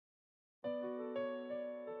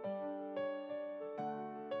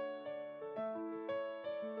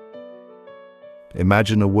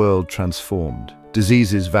Imagine a world transformed.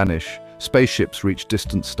 Diseases vanish, spaceships reach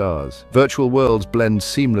distant stars. Virtual worlds blend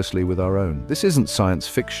seamlessly with our own. This isn't science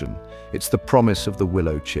fiction, it's the promise of the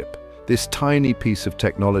Willow Chip. This tiny piece of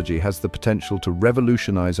technology has the potential to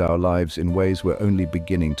revolutionize our lives in ways we're only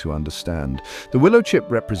beginning to understand. The Willow Chip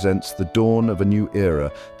represents the dawn of a new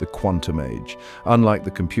era, the quantum age. Unlike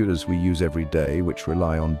the computers we use every day, which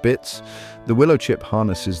rely on bits, the Willow Chip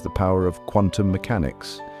harnesses the power of quantum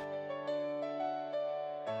mechanics.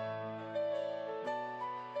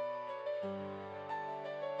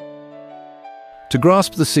 To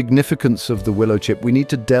grasp the significance of the Willow Chip, we need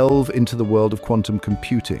to delve into the world of quantum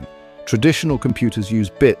computing. Traditional computers use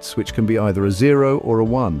bits, which can be either a 0 or a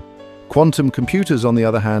 1. Quantum computers, on the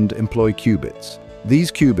other hand, employ qubits.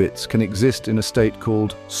 These qubits can exist in a state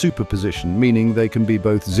called superposition, meaning they can be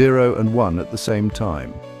both 0 and 1 at the same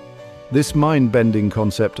time. This mind-bending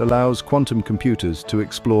concept allows quantum computers to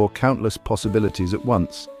explore countless possibilities at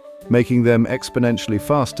once, making them exponentially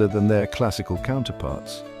faster than their classical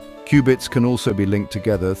counterparts. Qubits can also be linked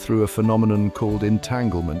together through a phenomenon called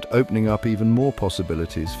entanglement, opening up even more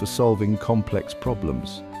possibilities for solving complex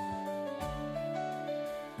problems.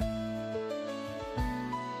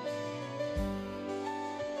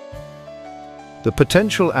 The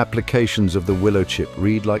potential applications of the Willow Chip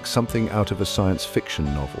read like something out of a science fiction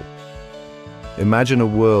novel. Imagine a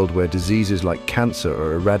world where diseases like cancer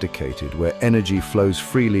are eradicated, where energy flows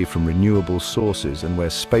freely from renewable sources, and where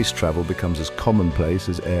space travel becomes as commonplace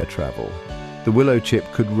as air travel. The Willow Chip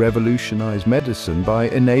could revolutionize medicine by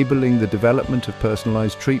enabling the development of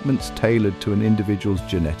personalized treatments tailored to an individual's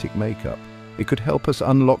genetic makeup. It could help us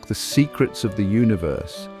unlock the secrets of the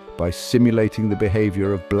universe by simulating the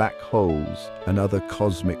behavior of black holes and other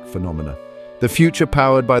cosmic phenomena. The future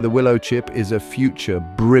powered by the Willow Chip is a future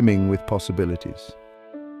brimming with possibilities.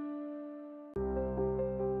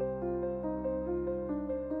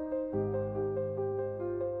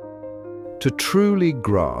 To truly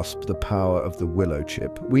grasp the power of the Willow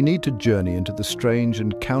Chip, we need to journey into the strange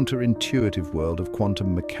and counterintuitive world of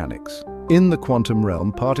quantum mechanics. In the quantum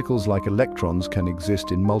realm, particles like electrons can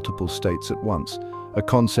exist in multiple states at once, a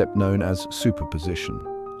concept known as superposition.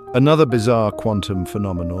 Another bizarre quantum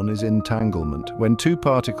phenomenon is entanglement. When two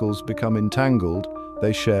particles become entangled,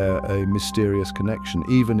 they share a mysterious connection,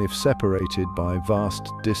 even if separated by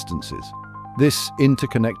vast distances. This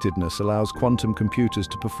interconnectedness allows quantum computers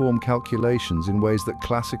to perform calculations in ways that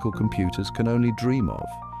classical computers can only dream of.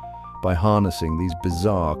 By harnessing these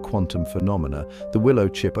bizarre quantum phenomena, the Willow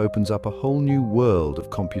Chip opens up a whole new world of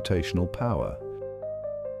computational power.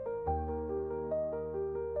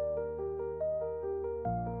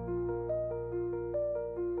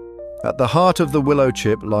 At the heart of the Willow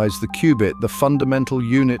Chip lies the qubit, the fundamental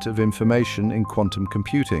unit of information in quantum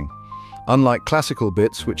computing. Unlike classical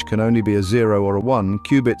bits, which can only be a 0 or a 1,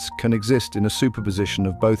 qubits can exist in a superposition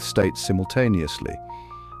of both states simultaneously.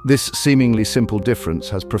 This seemingly simple difference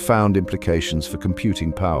has profound implications for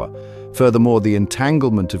computing power. Furthermore, the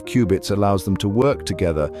entanglement of qubits allows them to work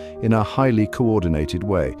together in a highly coordinated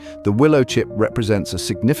way. The Willow Chip represents a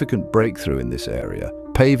significant breakthrough in this area,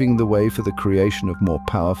 paving the way for the creation of more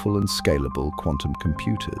powerful and scalable quantum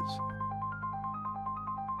computers.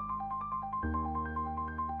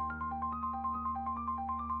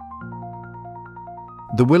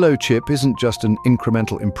 The Willow Chip isn't just an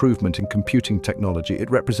incremental improvement in computing technology,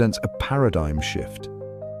 it represents a paradigm shift.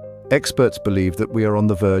 Experts believe that we are on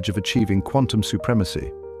the verge of achieving quantum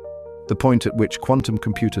supremacy, the point at which quantum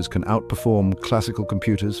computers can outperform classical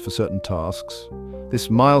computers for certain tasks. This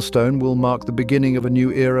milestone will mark the beginning of a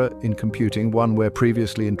new era in computing, one where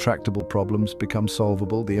previously intractable problems become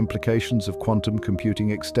solvable. The implications of quantum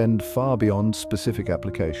computing extend far beyond specific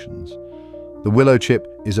applications. The Willow Chip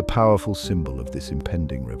is a powerful symbol of this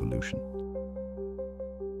impending revolution.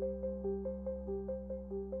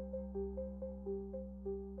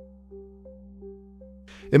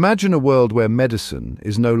 Imagine a world where medicine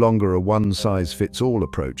is no longer a one-size-fits-all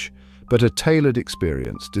approach, but a tailored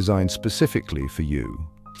experience designed specifically for you.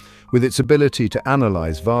 With its ability to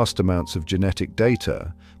analyze vast amounts of genetic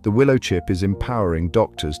data, the Willow Chip is empowering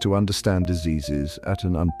doctors to understand diseases at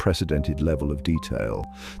an unprecedented level of detail.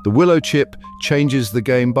 The Willow Chip changes the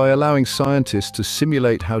game by allowing scientists to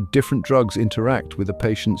simulate how different drugs interact with a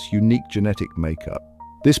patient's unique genetic makeup.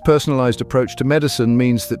 This personalized approach to medicine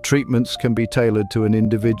means that treatments can be tailored to an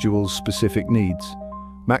individual's specific needs,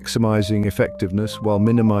 maximizing effectiveness while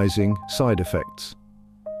minimizing side effects.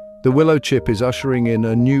 The Willow Chip is ushering in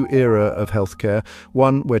a new era of healthcare,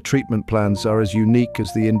 one where treatment plans are as unique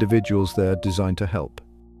as the individuals they're designed to help.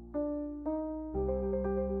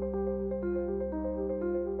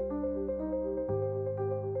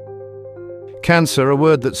 Cancer, a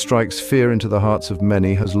word that strikes fear into the hearts of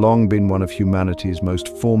many, has long been one of humanity's most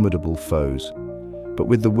formidable foes. But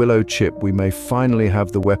with the Willow Chip, we may finally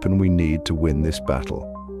have the weapon we need to win this battle.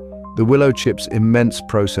 The Willow Chip's immense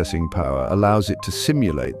processing power allows it to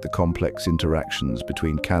simulate the complex interactions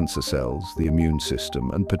between cancer cells, the immune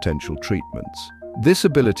system, and potential treatments. This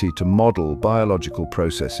ability to model biological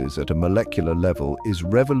processes at a molecular level is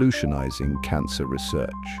revolutionizing cancer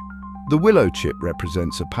research. The Willow Chip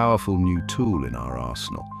represents a powerful new tool in our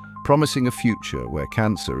arsenal, promising a future where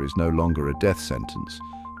cancer is no longer a death sentence,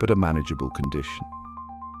 but a manageable condition.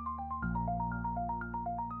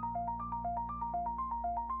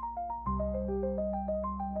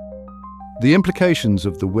 The implications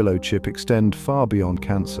of the Willow Chip extend far beyond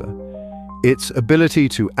cancer. Its ability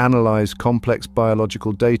to analyze complex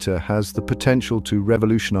biological data has the potential to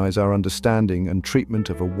revolutionize our understanding and treatment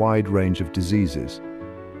of a wide range of diseases.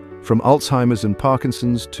 From Alzheimer's and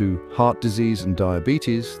Parkinson's to heart disease and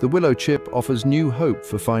diabetes, the Willow Chip offers new hope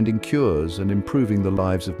for finding cures and improving the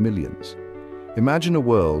lives of millions. Imagine a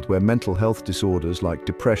world where mental health disorders like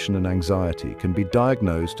depression and anxiety can be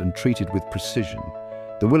diagnosed and treated with precision.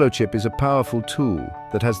 The Willow Chip is a powerful tool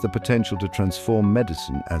that has the potential to transform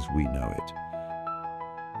medicine as we know it.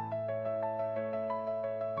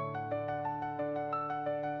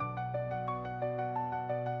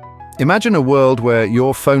 Imagine a world where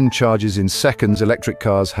your phone charges in seconds, electric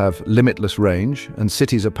cars have limitless range, and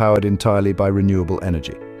cities are powered entirely by renewable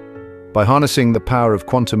energy. By harnessing the power of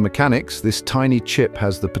quantum mechanics, this tiny chip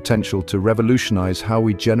has the potential to revolutionize how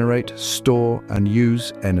we generate, store, and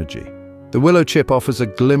use energy. The Willow Chip offers a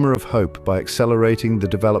glimmer of hope by accelerating the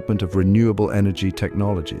development of renewable energy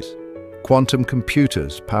technologies. Quantum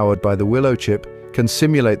computers powered by the Willow Chip can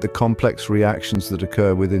simulate the complex reactions that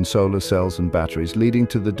occur within solar cells and batteries, leading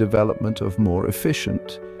to the development of more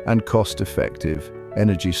efficient and cost-effective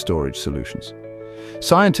energy storage solutions.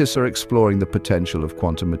 Scientists are exploring the potential of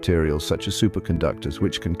quantum materials such as superconductors,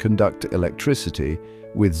 which can conduct electricity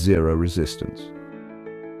with zero resistance.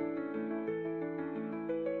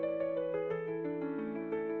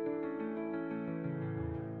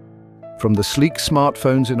 From the sleek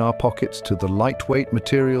smartphones in our pockets to the lightweight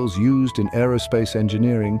materials used in aerospace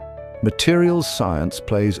engineering, materials science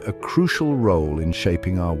plays a crucial role in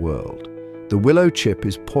shaping our world. The Willow Chip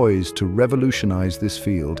is poised to revolutionize this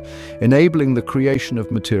field, enabling the creation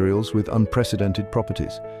of materials with unprecedented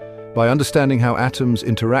properties. By understanding how atoms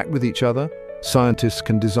interact with each other, scientists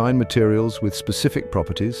can design materials with specific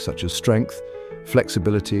properties such as strength,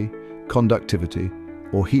 flexibility, conductivity,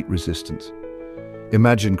 or heat resistance.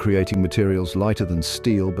 Imagine creating materials lighter than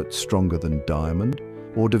steel but stronger than diamond,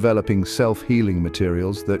 or developing self-healing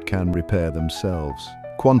materials that can repair themselves.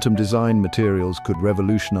 Quantum design materials could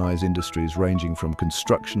revolutionize industries ranging from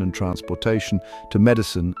construction and transportation to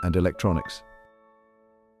medicine and electronics.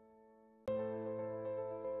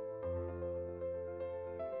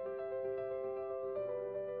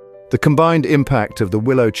 The combined impact of the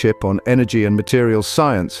Willow Chip on energy and materials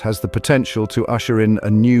science has the potential to usher in a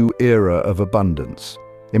new era of abundance.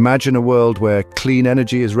 Imagine a world where clean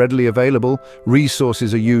energy is readily available,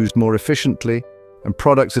 resources are used more efficiently, and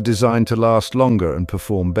products are designed to last longer and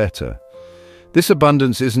perform better. This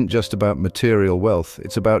abundance isn't just about material wealth,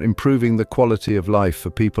 it's about improving the quality of life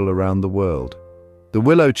for people around the world. The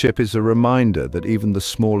Willow Chip is a reminder that even the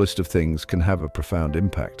smallest of things can have a profound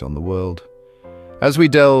impact on the world. As we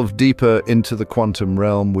delve deeper into the quantum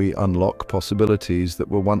realm, we unlock possibilities that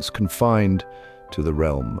were once confined to the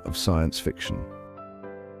realm of science fiction.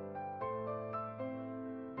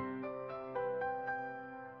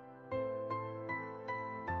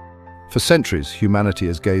 For centuries, humanity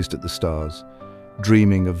has gazed at the stars,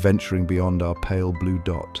 dreaming of venturing beyond our pale blue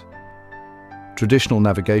dot. Traditional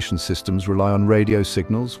navigation systems rely on radio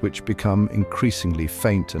signals, which become increasingly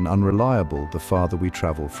faint and unreliable the farther we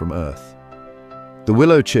travel from Earth. The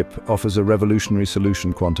Willow Chip offers a revolutionary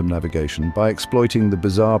solution: quantum navigation. By exploiting the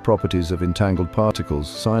bizarre properties of entangled particles,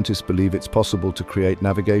 scientists believe it's possible to create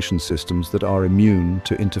navigation systems that are immune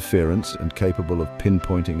to interference and capable of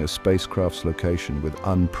pinpointing a spacecraft's location with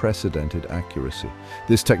unprecedented accuracy.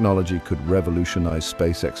 This technology could revolutionize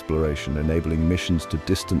space exploration, enabling missions to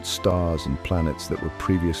distant stars and planets that were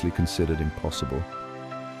previously considered impossible.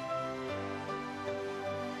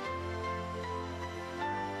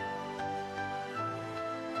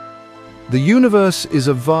 The universe is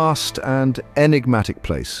a vast and enigmatic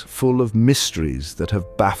place, full of mysteries that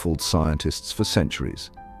have baffled scientists for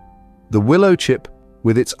centuries. The Willow Chip,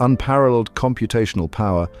 with its unparalleled computational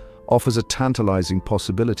power, offers a tantalizing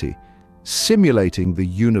possibility: simulating the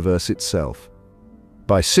universe itself.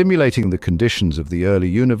 By simulating the conditions of the early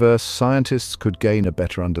universe, scientists could gain a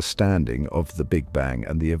better understanding of the Big Bang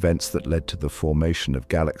and the events that led to the formation of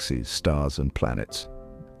galaxies, stars, and planets.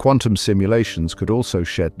 Quantum simulations could also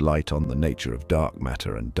shed light on the nature of dark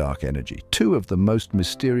matter and dark energy, two of the most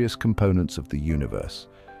mysterious components of the universe.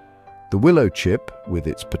 The Willow Chip, with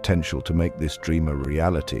its potential to make this dream a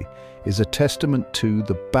reality, is a testament to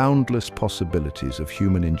the boundless possibilities of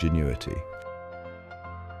human ingenuity.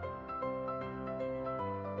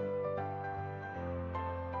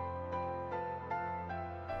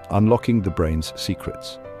 Unlocking the brain's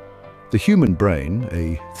secrets. The human brain,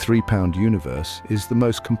 a 3-pound universe, is the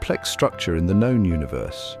most complex structure in the known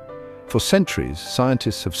universe. For centuries,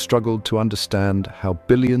 scientists have struggled to understand how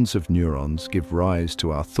billions of neurons give rise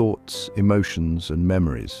to our thoughts, emotions, and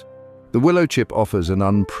memories. The Willow Chip offers an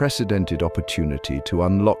unprecedented opportunity to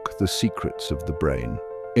unlock the secrets of the brain.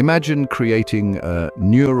 Imagine creating a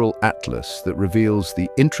neural atlas that reveals the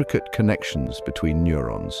intricate connections between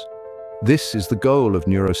neurons. This is the goal of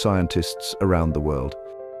neuroscientists around the world.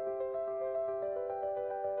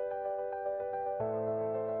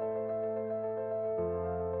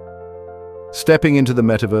 Stepping into the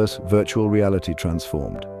metaverse, virtual reality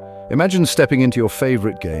transformed. Imagine stepping into your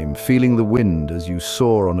favorite game, feeling the wind as you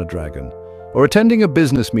soar on a dragon, or attending a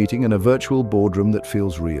business meeting in a virtual boardroom that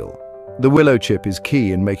feels real. The Willow Chip is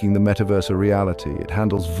key in making the metaverse a reality. It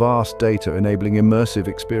handles vast data, enabling immersive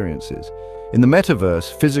experiences. In the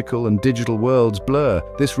metaverse, physical and digital worlds blur.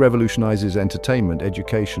 This revolutionizes entertainment,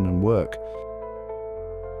 education, and work.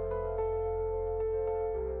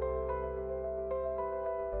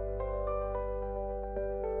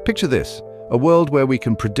 Picture this, a world where we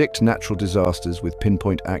can predict natural disasters with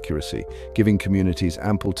pinpoint accuracy, giving communities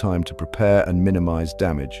ample time to prepare and minimize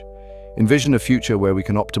damage. Envision a future where we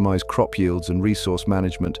can optimize crop yields and resource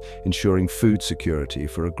management, ensuring food security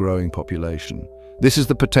for a growing population. This is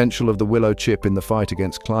the potential of the Willow Chip in the fight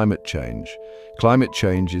against climate change. Climate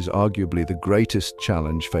change is arguably the greatest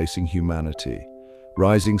challenge facing humanity.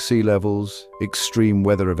 Rising sea levels, extreme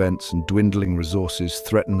weather events, and dwindling resources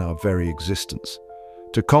threaten our very existence.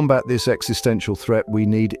 To combat this existential threat, we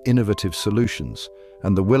need innovative solutions,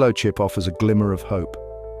 and the Willow Chip offers a glimmer of hope.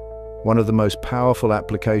 One of the most powerful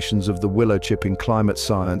applications of the Willow Chip in climate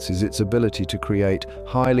science is its ability to create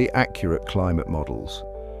highly accurate climate models.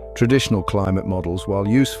 Traditional climate models, while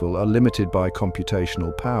useful, are limited by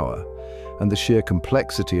computational power and the sheer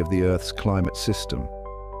complexity of the Earth's climate system.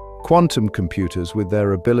 Quantum computers, with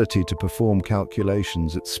their ability to perform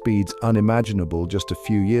calculations at speeds unimaginable just a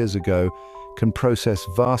few years ago, can process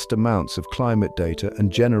vast amounts of climate data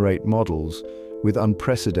and generate models with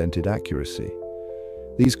unprecedented accuracy.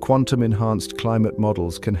 These quantum-enhanced climate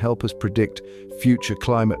models can help us predict future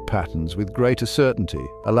climate patterns with greater certainty,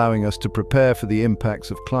 allowing us to prepare for the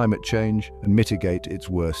impacts of climate change and mitigate its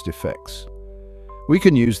worst effects. We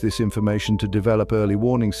can use this information to develop early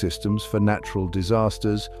warning systems for natural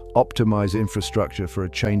disasters, optimize infrastructure for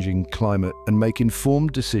a changing climate, and make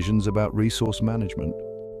informed decisions about resource management.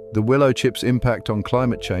 The Willow Chip's impact on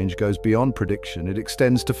climate change goes beyond prediction. It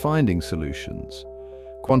extends to finding solutions.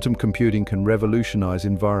 Quantum computing can revolutionize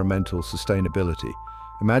environmental sustainability.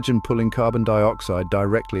 Imagine pulling carbon dioxide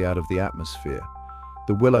directly out of the atmosphere.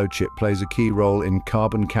 The Willow Chip plays a key role in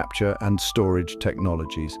carbon capture and storage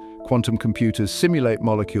technologies. Quantum computers simulate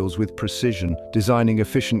molecules with precision, designing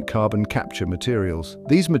efficient carbon capture materials.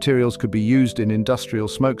 These materials could be used in industrial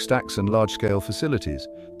smokestacks and large-scale facilities.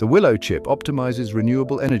 The Willow Chip optimizes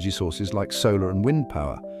renewable energy sources like solar and wind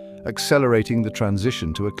power, accelerating the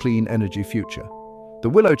transition to a clean energy future. The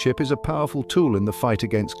Willow Chip is a powerful tool in the fight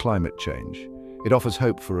against climate change. It offers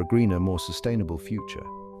hope for a greener, more sustainable future.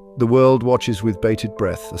 The world watches with bated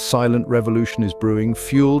breath. A silent revolution is brewing,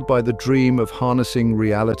 fueled by the dream of harnessing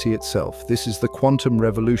reality itself. This is the quantum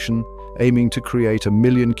revolution, aiming to create a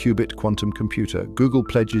 1,000,000-qubit quantum computer. Google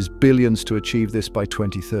pledges billions to achieve this by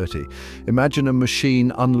 2030. Imagine a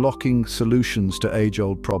machine unlocking solutions to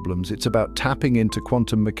age-old problems. It's about tapping into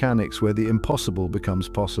quantum mechanics where the impossible becomes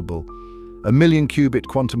possible. A 1,000,000-qubit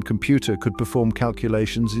quantum computer could perform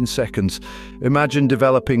calculations in seconds. Imagine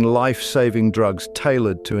developing life-saving drugs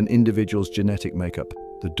tailored to an individual's genetic makeup.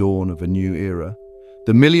 The dawn of a new era.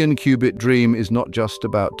 The 1,000,000-qubit dream is not just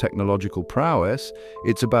about technological prowess,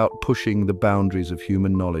 it's about pushing the boundaries of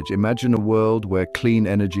human knowledge. Imagine a world where clean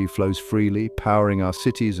energy flows freely, powering our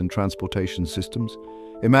cities and transportation systems.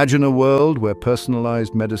 Imagine a world where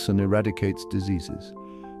personalized medicine eradicates diseases.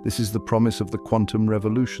 This is the promise of the quantum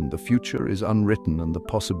revolution. The future is unwritten and the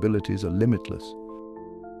possibilities are limitless.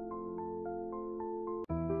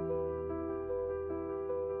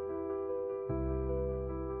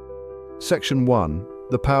 Section 1.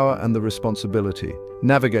 The power and the responsibility.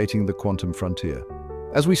 navigating the quantum frontier.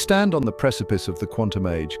 As we stand on the precipice of the quantum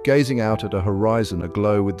age, gazing out at a horizon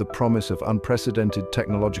aglow with the promise of unprecedented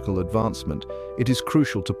technological advancement, it is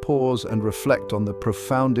crucial to pause and reflect on the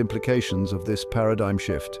profound implications of this paradigm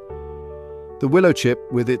shift. The Willow Chip,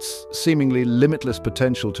 with its seemingly limitless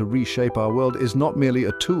potential to reshape our world, is not merely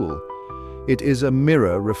a tool. It is a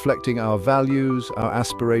mirror reflecting our values, our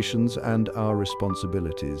aspirations, and our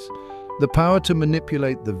responsibilities. The power to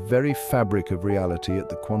manipulate the very fabric of reality at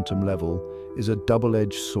the quantum level is a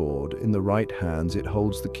double-edged sword. In the right hands, it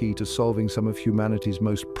holds the key to solving some of humanity's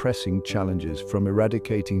most pressing challenges, from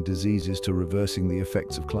eradicating diseases to reversing the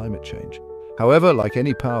effects of climate change. However, like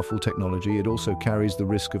any powerful technology, it also carries the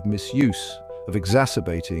risk of misuse, of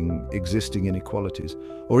exacerbating existing inequalities,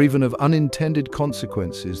 or even of unintended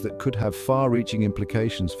consequences that could have far-reaching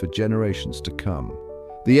implications for generations to come.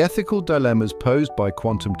 The ethical dilemmas posed by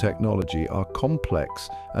quantum technology are complex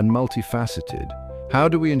and multifaceted. How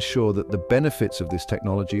do we ensure that the benefits of this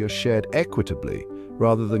technology are shared equitably,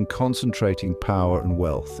 rather than concentrating power and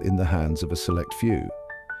wealth in the hands of a select few?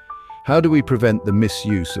 How do we prevent the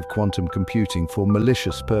misuse of quantum computing for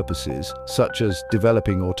malicious purposes, such as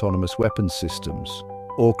developing autonomous weapons systems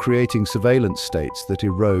or creating surveillance states that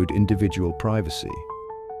erode individual privacy?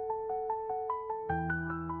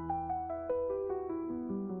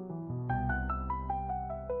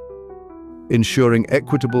 Ensuring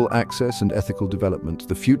equitable access and ethical development,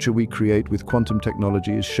 the future we create with quantum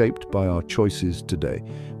technology is shaped by our choices today.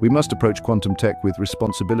 We must approach quantum tech with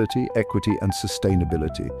responsibility, equity, and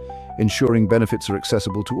sustainability. Ensuring benefits are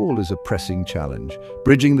accessible to all is a pressing challenge.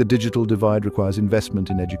 Bridging the digital divide requires investment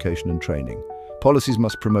in education and training. Policies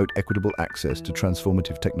must promote equitable access to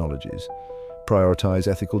transformative technologies. Prioritize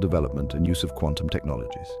ethical development and use of quantum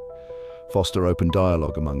technologies. Foster open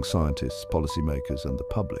dialogue among scientists, policymakers, and the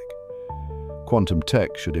public. Quantum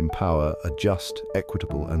tech should empower a just,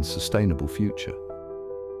 equitable, and sustainable future.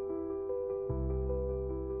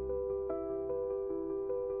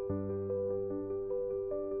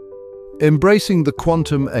 Embracing the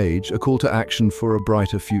quantum age, a call to action for a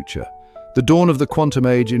brighter future. The dawn of the quantum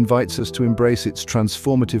age invites us to embrace its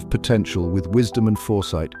transformative potential with wisdom and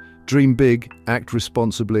foresight. Dream big, act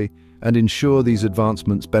responsibly, and ensure these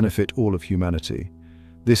advancements benefit all of humanity.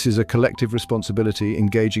 This is a collective responsibility,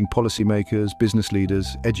 engaging policymakers, business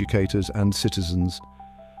leaders, educators, and citizens.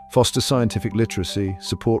 Foster scientific literacy,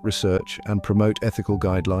 support research, and promote ethical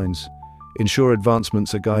guidelines. Ensure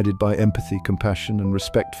advancements are guided by empathy, compassion, and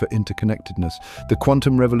respect for interconnectedness. The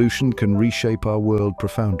quantum revolution can reshape our world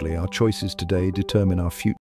profoundly. Our choices today determine our future.